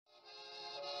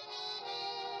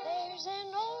There's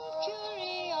an old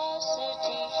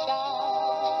curiosity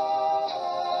shop.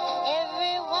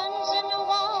 Every once in a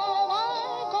while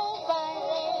I go by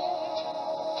there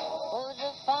for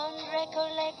the fond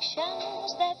recollections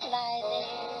that lie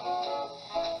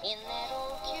there in that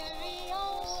old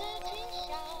curiosity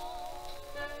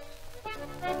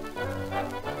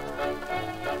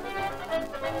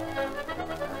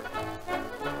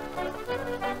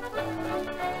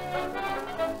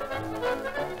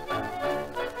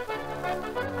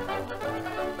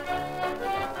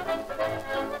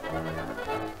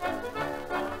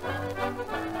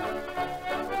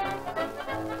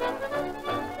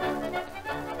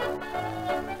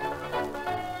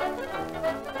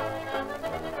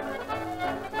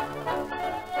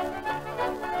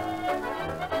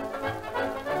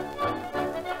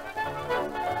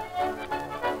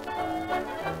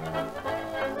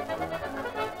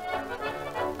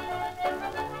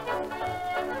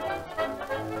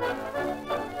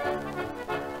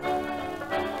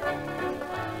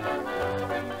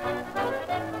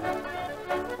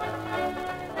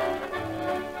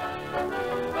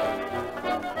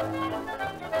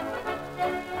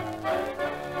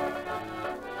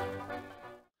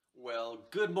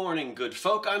Good morning, good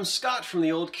folk. I'm Scott from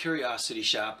the Old Curiosity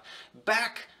Shop,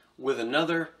 back with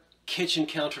another kitchen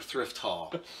counter thrift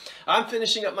haul. I'm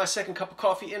finishing up my second cup of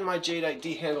coffee in my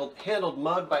jadeite handled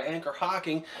mug by Anchor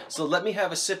Hocking, so let me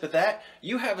have a sip of that.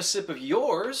 You have a sip of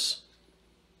yours.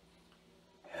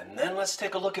 And then let's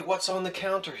take a look at what's on the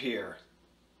counter here.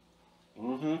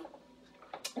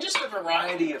 Just a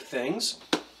variety of things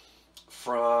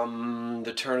from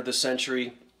the turn of the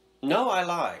century. No, I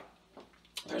lie.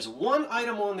 There's one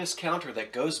item on this counter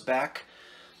that goes back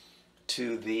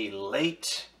to the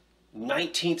late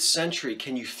 19th century.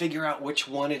 Can you figure out which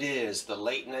one it is? The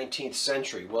late 19th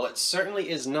century. Well, it certainly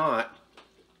is not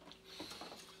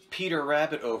Peter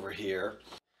Rabbit over here.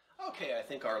 Okay, I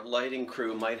think our lighting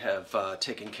crew might have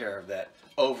taken care of that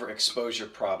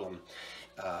overexposure problem.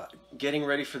 Getting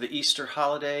ready for the Easter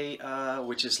holiday,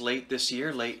 which is late this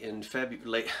year, late in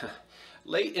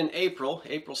April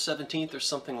 17th or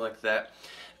something like that.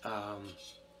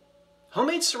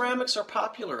 Homemade ceramics are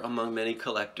popular among many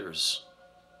collectors.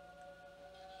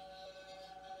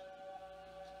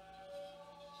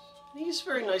 He's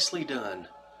very nicely done.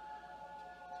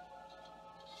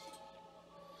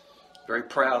 Very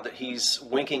proud that he's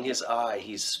winking his eye.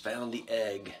 He's found the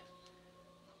egg.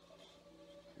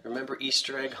 Remember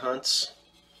Easter egg hunts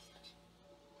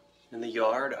in the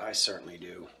yard? I certainly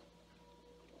do.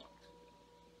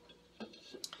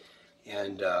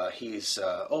 And he's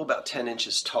about 10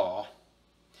 inches tall.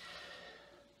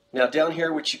 Now down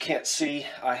here, which you can't see,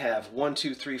 I have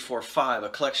 5, a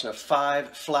collection of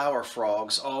 5 flower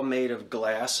frogs, all made of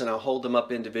glass, and I'll hold them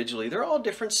up individually. They're all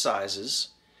different sizes,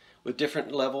 with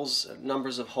different levels,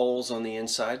 numbers of holes on the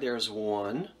inside. There's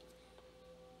one.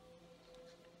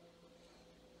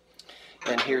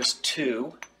 And here's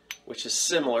 2, which is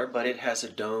similar, but it has a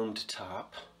domed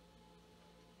top.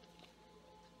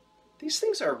 These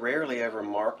things are rarely ever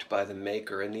marked by the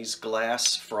maker, and these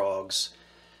glass frogs,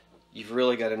 you've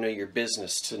really got to know your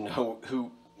business to know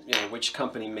which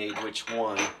company made which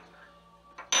one.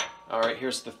 Alright,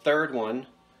 here's the third one,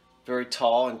 very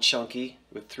tall and chunky,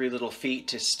 with 3 little feet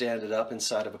to stand it up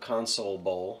inside of a console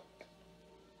bowl.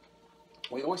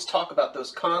 We always talk about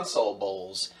those console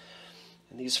bowls,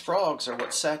 and these frogs are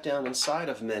what sat down inside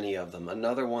of many of them.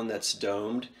 Another one that's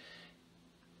domed.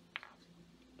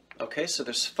 Okay, so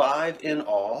there's 5 in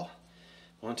all.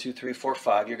 1, 2, 3, 4,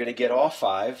 5. You're going to get all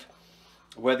 5.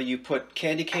 Whether you put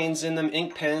candy canes in them,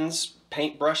 ink pens,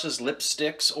 paint brushes,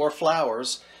 lipsticks, or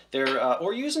flowers,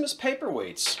 or use them as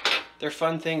paperweights. They're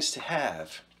fun things to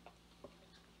have.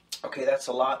 Okay, that's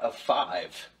a lot of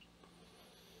 5.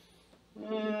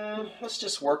 Let's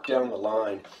just work down the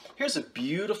line. Here's a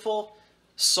beautiful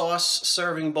sauce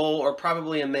serving bowl, or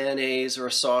probably a mayonnaise or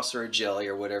a sauce or a jelly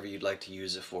or whatever you'd like to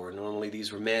use it for. Normally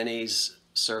these were mayonnaise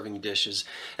serving dishes,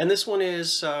 and this one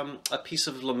is a piece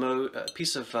of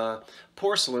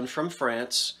porcelain from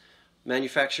France,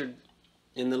 manufactured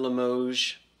in the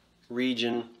Limoges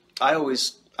region.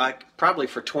 Probably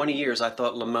for 20 years I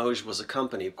thought Limoges was a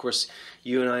company. Of course,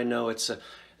 you and I know it's a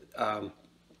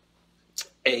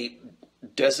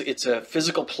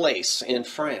physical place in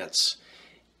France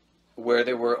where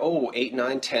there were 8,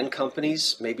 9, 10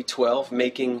 companies, maybe 12,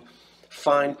 making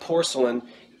fine porcelain.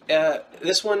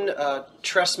 This one,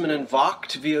 Tressman and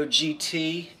Vogt,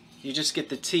 V-O-G-T. You just get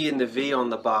the T and the V on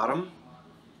the bottom.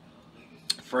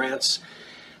 France.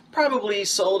 Probably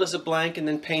sold as a blank and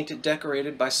then painted,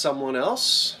 decorated by someone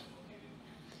else.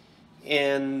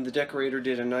 And the decorator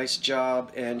did a nice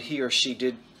job, and he or she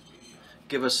did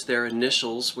give us their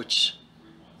initials, which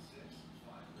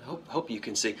I hope you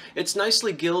can see. It's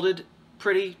nicely gilded,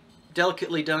 pretty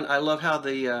delicately done. I love how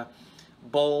the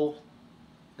bowl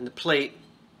and the plate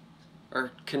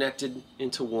are connected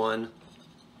into one.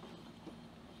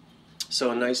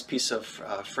 So a nice piece of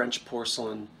French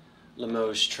porcelain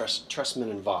Limoges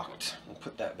Trussman and Vogt. I'll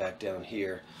put that back down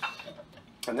here.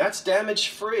 And that's damage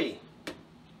free.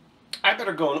 I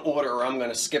better go in order or I'm going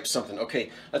to skip something.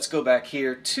 Okay, let's go back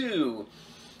here to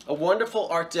a wonderful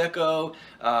Art Deco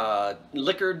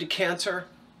liquor decanter,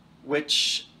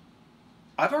 which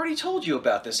I've already told you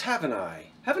about this, haven't I?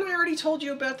 Haven't I already told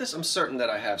you about this? I'm certain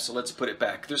that I have, so let's put it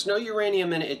back. There's no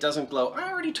uranium in it, it doesn't glow. I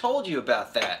already told you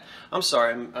about that. I'm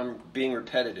sorry, I'm being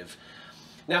repetitive.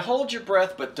 Now hold your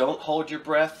breath, but don't hold your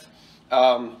breath.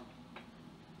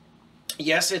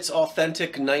 Yes, it's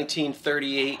authentic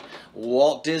 1938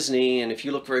 Walt Disney, and if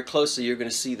you look very closely, you're going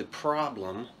to see the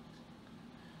problem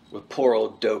with poor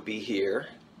old Dopey here.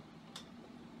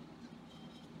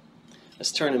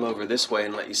 Let's turn him over this way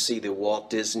and let you see the Walt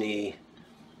Disney,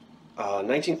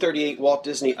 1938 Walt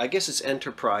Disney, I guess it's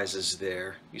Enterprises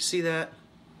there. You see that?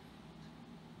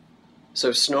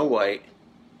 So Snow White.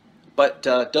 But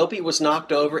Dopey was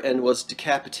knocked over and was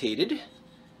decapitated.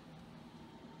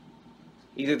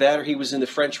 Either that or he was in the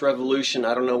French Revolution,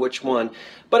 I don't know which one.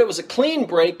 But it was a clean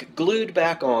break, glued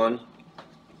back on.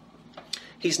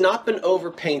 He's not been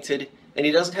overpainted, and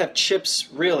he doesn't have chips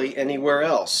really anywhere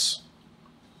else.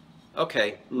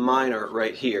 Okay, minor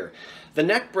right here. The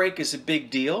neck break is a big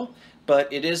deal,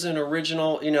 but it is an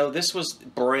original, you know, this was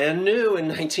brand new in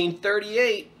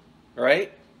 1938,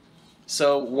 right?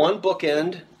 So one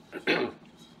bookend.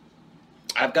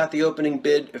 I've got the opening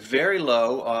bid very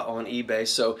low on eBay,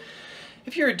 so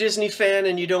if you're a Disney fan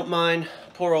and you don't mind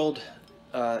poor old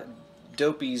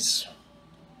Dopey's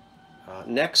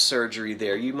neck surgery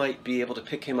there, you might be able to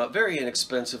pick him up very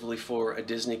inexpensively for a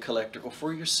Disney collector or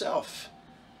for yourself.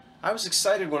 I was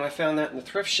excited when I found that in the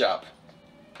thrift shop.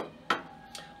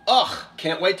 Ugh,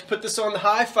 can't wait to put this on the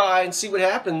hi-fi and see what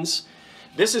happens.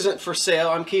 This isn't for sale.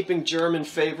 I'm keeping German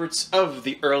favorites of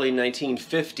the early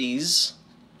 1950s.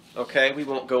 Okay, we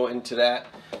won't go into that.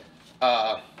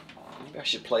 Maybe I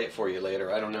should play it for you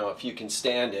later. I don't know if you can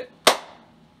stand it.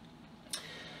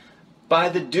 By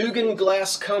the Dugan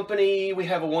Glass Company, we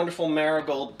have a wonderful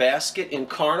marigold basket in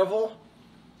Carnival.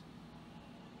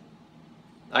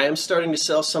 I am starting to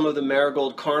sell some of the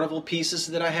marigold Carnival pieces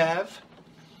that I have.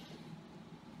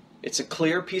 It's a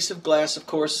clear piece of glass, of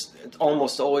course, it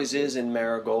almost always is in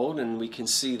marigold, and we can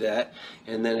see that.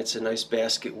 And then it's a nice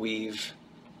basket weave.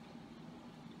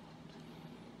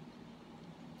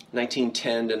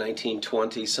 1910 to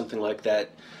 1920, something like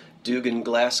that. Dugan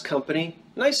Glass Company.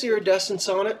 Nice iridescence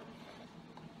on it.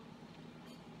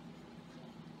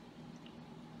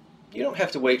 You don't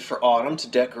have to wait for autumn to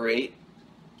decorate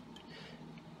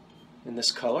in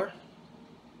this color.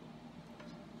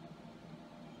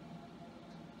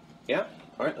 Yeah,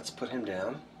 alright, let's put him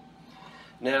down.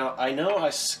 Now, I know I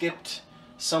skipped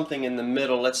something in the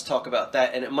middle. Let's talk about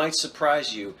that, and it might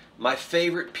surprise you. My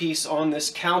favorite piece on this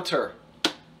counter.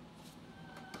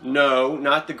 No,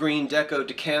 not the green deco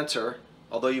decanter,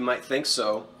 although you might think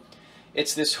so.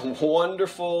 It's this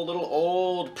wonderful little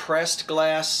old pressed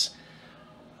glass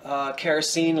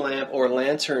kerosene lamp or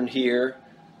lantern here,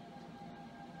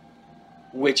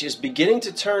 which is beginning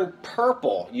to turn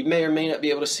purple. You may or may not be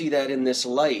able to see that in this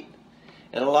light.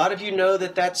 And a lot of you know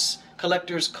that that's,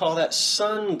 collectors call that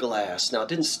sunglass. Now, it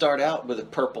didn't start out with a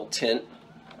purple tint.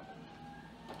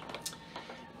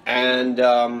 And,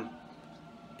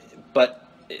 but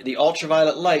the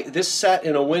ultraviolet light, this sat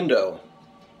in a window,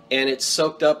 and it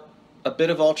soaked up a bit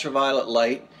of ultraviolet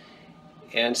light,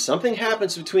 and something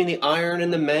happens between the iron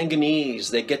and the manganese.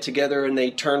 They get together and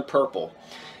they turn purple.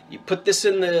 You put this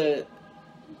in the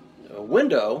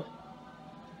window,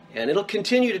 and it'll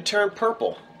continue to turn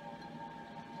purple.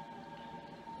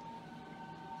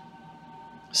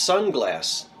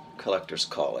 Sunglass, collectors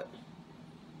call it.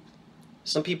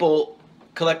 Some people,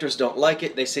 collectors don't like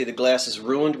it. They say the glass is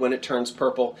ruined when it turns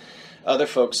purple. Other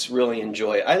folks really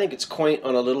enjoy it. I think it's quaint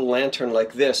on a little lantern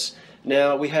like this.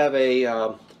 Now we have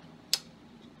a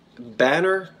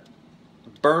banner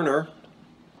burner,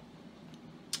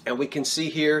 and we can see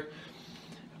here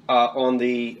on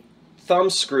the thumb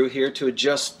screw here to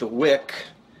adjust the wick,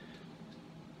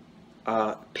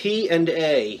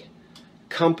 P&A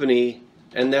Company,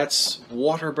 and that's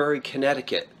Waterbury,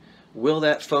 Connecticut. Will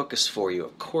that focus for you?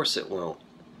 Of course it won't.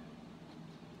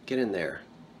 Get in there.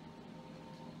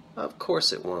 Of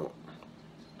course it won't.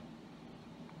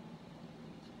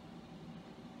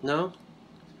 No?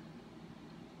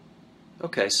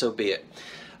 Okay, so be it.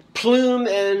 Plume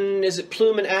and, is it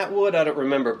Plume and Atwood? I don't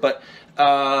remember, but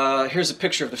here's a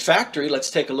picture of the factory.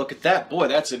 Let's take a look at that. Boy,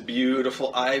 that's a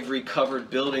beautiful ivory covered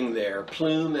building there.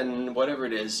 Plume and whatever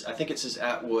it is, I think it says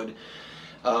Atwood.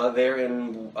 They're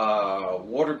in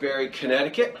Waterbury,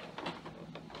 Connecticut,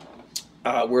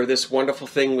 where this wonderful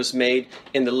thing was made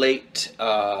in the late,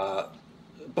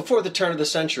 before the turn of the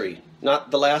century.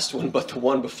 Not the last one, but the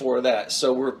one before that.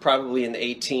 So we're probably in the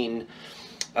 1880s,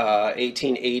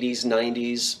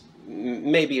 90s,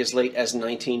 maybe as late as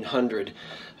 1900.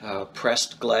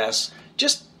 Pressed glass,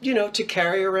 just, you know, to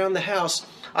carry around the house.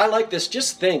 I like this.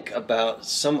 Just think about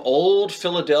some old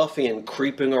Philadelphian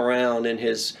creeping around in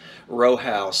his row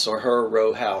house or her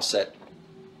row house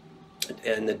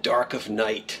in the dark of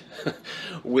night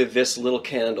with this little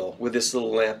candle, with this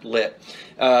little lamp lit.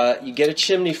 You get a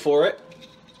chimney for it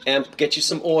and get you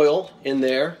some oil in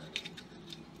there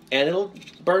and it'll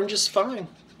burn just fine.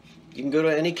 You can go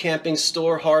to any camping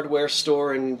store, hardware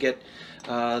store, and get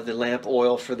the lamp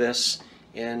oil for this,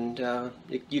 and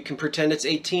you can pretend it's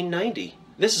 1890.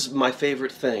 This is my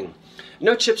favorite thing.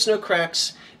 No chips, no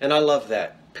cracks, and I love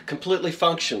that. Completely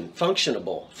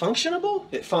functionable. Functionable?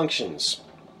 It functions.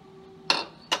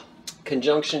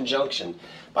 Conjunction junction.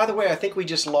 By the way, I think we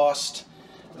just lost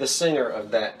the singer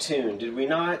of that tune. Did we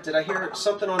not? Did I hear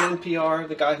something on NPR?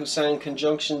 The guy who sang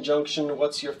Conjunction Junction,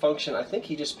 What's Your Function? I think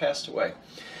he just passed away.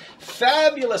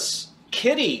 Fabulous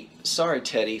kitty. Sorry,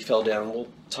 Teddy fell down. We'll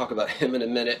talk about him in a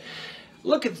minute.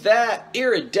 Look at that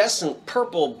iridescent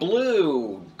purple,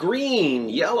 blue, green,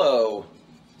 yellow.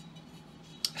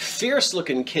 Fierce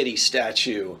looking kitty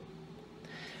statue.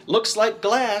 Looks like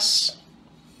glass.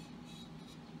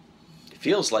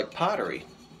 Feels like pottery.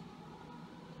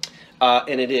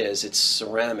 And it is. It's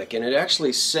ceramic. And it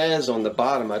actually says on the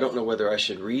bottom, I don't know whether I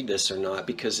should read this or not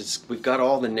because we've got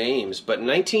all the names, but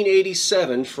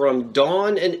 1987 from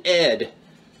Dawn and Ed.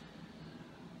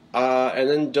 And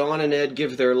then Dawn and Ed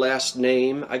give their last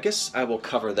name. I guess I will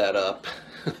cover that up.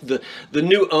 The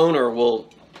new owner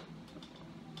will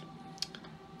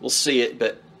see it,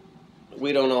 but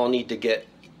we don't all need to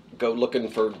go looking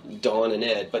for Dawn and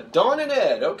Ed. But Dawn and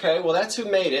Ed, okay, well that's who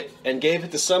made it and gave it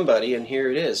to somebody, and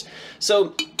here it is.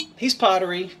 So he's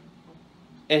pottery,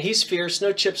 and he's fierce.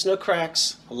 No chips, no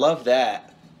cracks. Love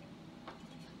that.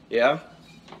 Yeah?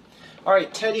 All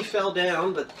right, Teddy fell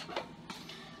down, but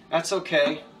that's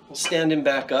okay. We'll stand him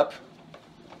back up.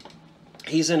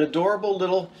 He's an adorable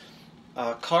little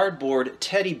cardboard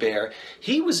teddy bear.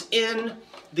 He was in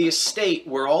the estate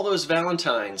where all those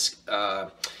Valentines a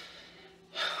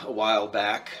while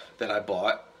back that I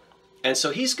bought, and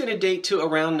so he's going to date to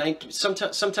around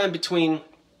sometime between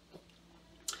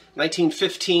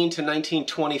 1915 to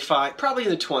 1925, probably in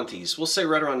the 20s. We'll say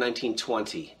right around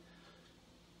 1920.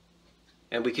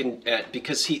 And we can,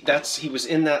 because he was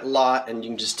in that lot, and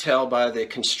you can just tell by the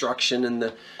construction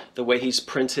and the way he's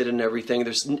printed and everything.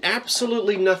 There's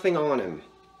absolutely nothing on him.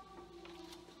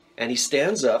 And he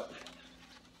stands up.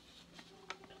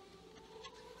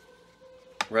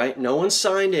 Right? No one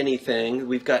signed anything.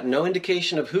 We've got no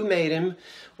indication of who made him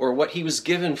or what he was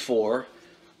given for.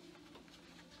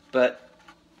 But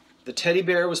the teddy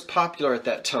bear was popular at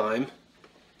that time.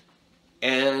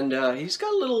 And he's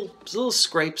got little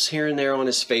scrapes here and there on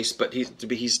his face, but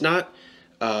he's not,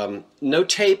 no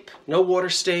tape, no water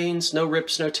stains, no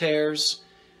rips, no tears.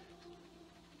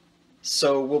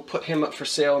 So we'll put him up for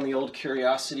sale in the old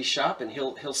curiosity shop, and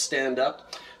he'll stand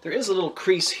up. There is a little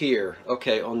crease here,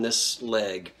 okay, on this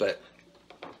leg, but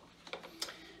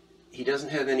he doesn't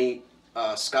have any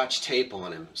Scotch tape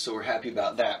on him, so we're happy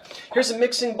about that. Here's a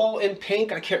mixing bowl in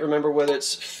pink. I can't remember whether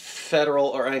it's Federal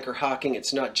or Anchor Hocking.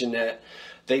 It's not Jeanette.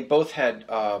 They both had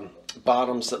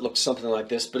bottoms that looked something like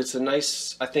this, but it's a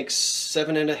nice, I think,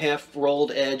 7.5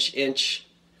 rolled edge inch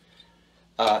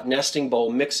nesting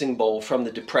bowl, mixing bowl from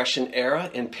the Depression era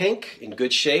in pink, in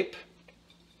good shape.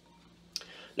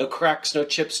 No cracks, no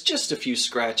chips, just a few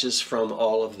scratches from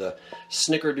all of the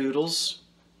snickerdoodles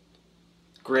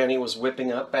Granny was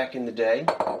whipping up back in the day.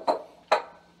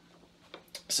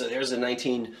 So there's a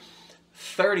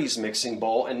 1930s mixing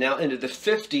bowl, and now into the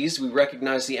 50s we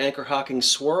recognize the Anchor Hocking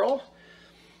swirl.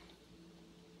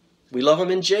 We love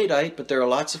them in jadeite, but there are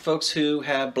lots of folks who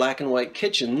have black and white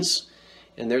kitchens,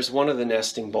 and there's one of the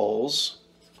nesting bowls.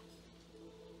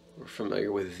 We're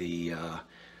familiar with the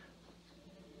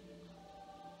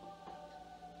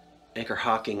Anchor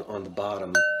Hocking on the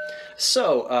bottom.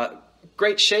 So,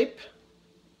 great shape.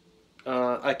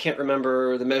 I can't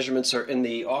remember, the measurements are in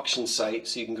the auction site,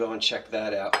 so you can go and check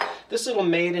that out. This little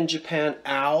made in Japan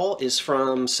owl is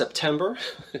from September,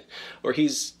 or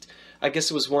I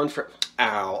guess it was one for,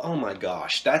 owl, oh my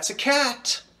gosh, that's a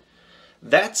cat.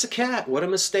 That's a cat. What a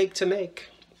mistake to make.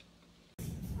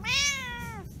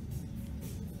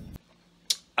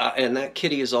 And that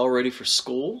kitty is all ready for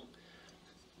school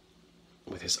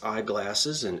with his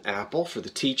eyeglasses and apple for the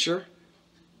teacher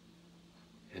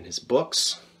and his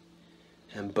books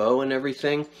and bow and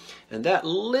everything. And that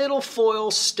little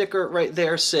foil sticker right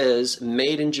there says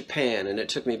Made in Japan, and it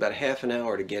took me about half an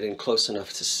hour to get in close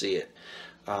enough to see it.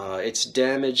 It's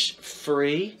damage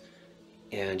free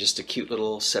and just a cute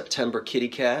little September kitty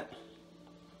cat.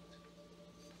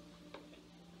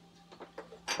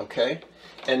 Okay,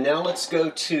 and now let's go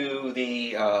to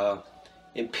the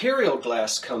Imperial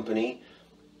Glass Company.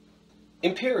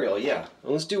 Imperial, yeah.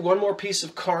 Let's do one more piece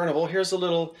of Carnival. Here's a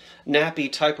little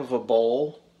nappy type of a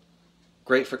bowl.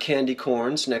 Great for candy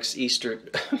corns next Easter.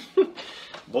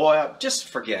 Boy, just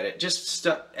forget it. Just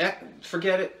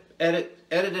forget it. Edit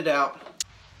it out.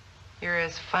 You're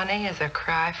as funny as a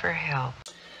cry for help.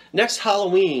 Next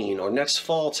Halloween or next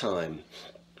fall time.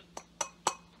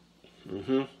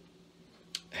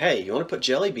 Hey, you want to put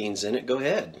jelly beans in it? Go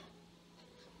ahead.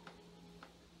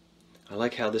 I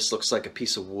like how this looks like a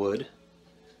piece of wood.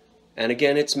 And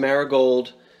again, it's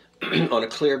marigold on a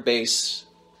clear base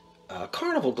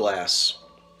carnival glass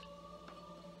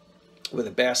with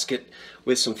a basket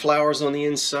with some flowers on the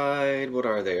inside. What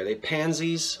are they? Are they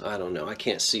pansies? I don't know. I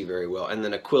can't see very well. And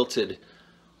then a quilted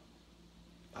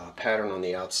pattern on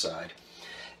the outside.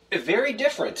 Very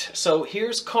different. So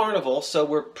here's Carnival. So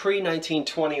we're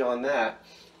pre-1920 on that.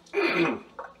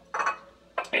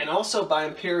 And also by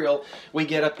Imperial, we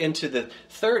get up into the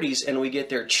 30s and we get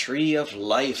their Tree of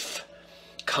Life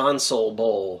console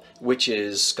bowl, which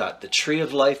is got the Tree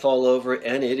of Life all over it,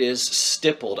 and it is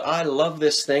stippled. I love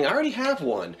this thing. I already have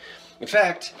one. In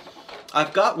fact,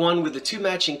 I've got one with the 2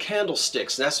 matching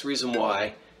candlesticks. That's the reason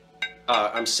why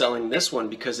I'm selling this one,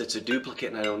 because it's a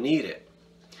duplicate and I don't need it.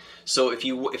 So if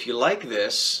you like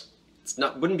this,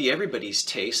 wouldn't be everybody's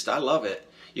taste. I love it.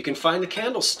 You can find the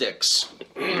candlesticks.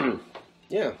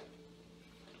 Yeah.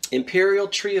 Imperial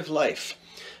Tree of Life.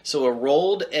 So a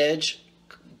rolled edge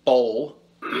bowl,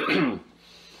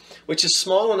 which is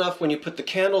small enough when you put the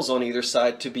candles on either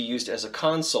side to be used as a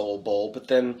console bowl, but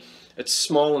then it's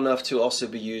small enough to also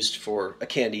be used for a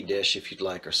candy dish if you'd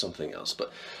like, or something else.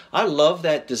 But I love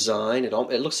that design. It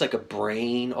looks like a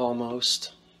brain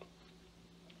almost.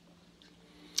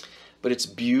 But it's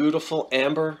beautiful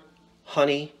amber,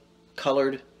 honey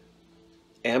colored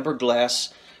amber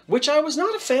glass, which I was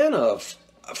not a fan of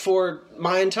for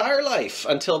my entire life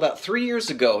until about 3 years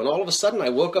ago. And all of a sudden I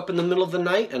woke up in the middle of the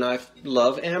night and I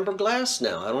love amber glass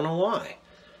now. I don't know why.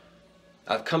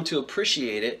 I've come to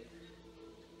appreciate it,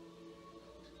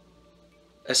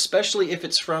 especially if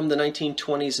it's from the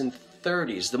 1920s and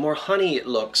 30s. The more honey it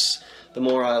looks, the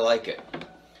more I like it,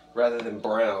 rather than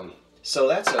brown. So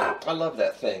I love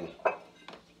that thing.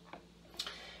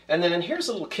 And then here's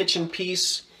a little kitchen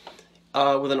piece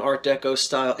with an Art Deco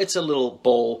style. It's a little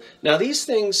bowl. Now these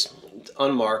things,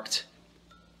 unmarked,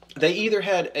 they either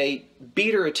had a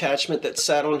beater attachment that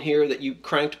sat on here that you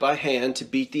cranked by hand to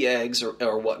beat the eggs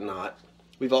or whatnot.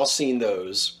 We've all seen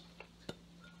those.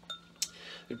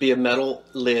 There'd be a metal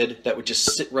lid that would just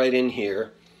sit right in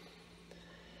here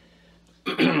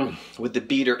with the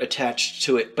beater attached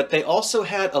to it. But they also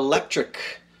had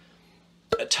electric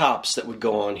tops that would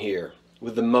go on here,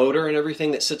 with the motor and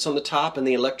everything that sits on the top, and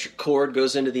the electric cord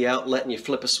goes into the outlet and you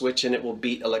flip a switch and it will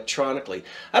beat electronically.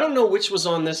 I don't know which was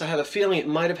on this. I have a feeling it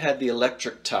might have had the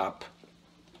electric top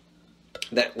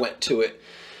that went to it.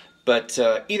 But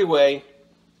either way,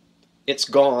 it's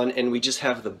gone and we just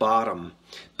have the bottom.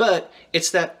 But it's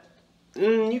that,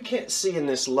 you can't see in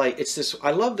this light. It's this,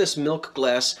 I love this milk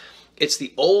glass. It's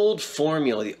the old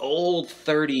formula, the old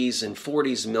 30s and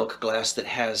 40s milk glass that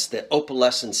has the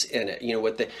opalescence in it. You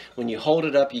know, when you hold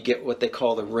it up, you get what they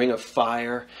call the ring of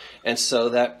fire. And so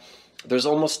that there's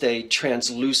almost a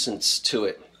translucence to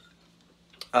it,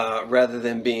 rather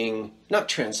than being, not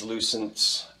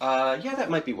translucence, yeah,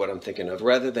 that might be what I'm thinking of,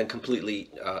 rather than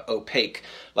completely opaque,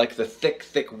 like the thick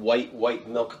white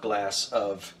milk glass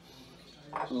of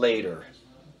later.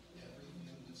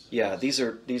 Yeah, these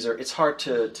are, it's hard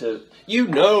to you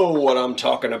know what I'm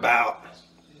talking about.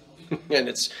 And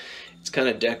it's kind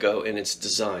of deco in its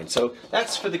design. So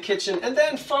that's for the kitchen. And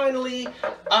then finally,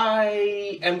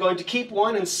 I am going to keep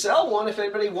one and sell one if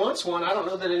anybody wants one. I don't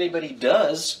know that anybody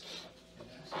does.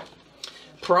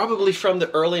 Probably from the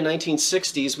early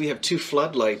 1960s, we have 2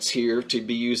 floodlights here to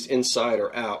be used inside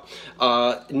or out.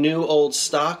 New old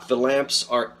stock, the lamps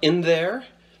are in there.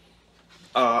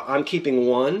 I'm keeping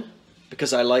one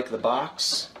because I like the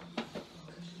box,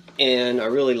 and I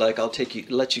really like,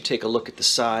 let you take a look at the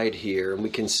side here, and we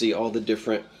can see all the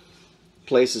different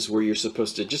places where you're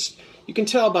supposed to just, you can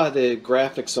tell by the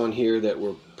graphics on here that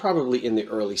we're probably in the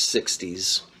early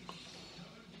 60s.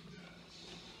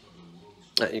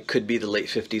 It could be the late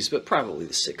 50s, but probably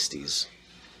the 60s.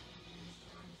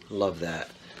 Love that.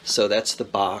 So that's the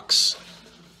box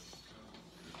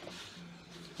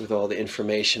with all the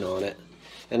information on it.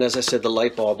 And as I said, the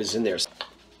light bulb is in there.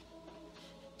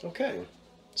 Okay,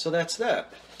 so that's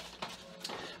that.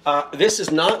 This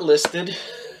is not listed.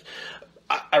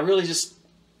 I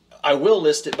will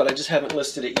list it, but I just haven't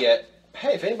listed it yet.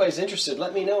 Hey, if anybody's interested,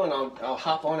 let me know and I'll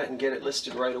hop on it and get it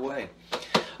listed right away.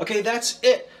 Okay, that's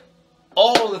it.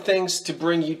 All of the things to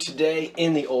bring you today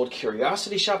in the Old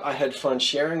Curiosity Shop. I had fun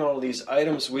sharing all of these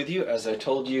items with you. As I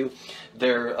told you,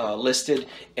 they're listed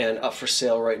and up for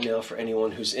sale right now for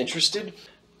anyone who's interested.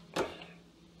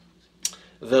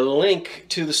 The link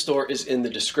to the store is in the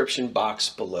description box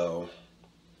below.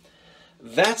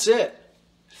 That's it.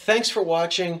 Thanks for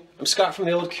watching. I'm Scott from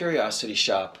the Old Curiosity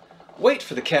Shop. Wait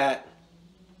for the cat.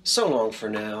 So long for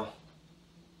now.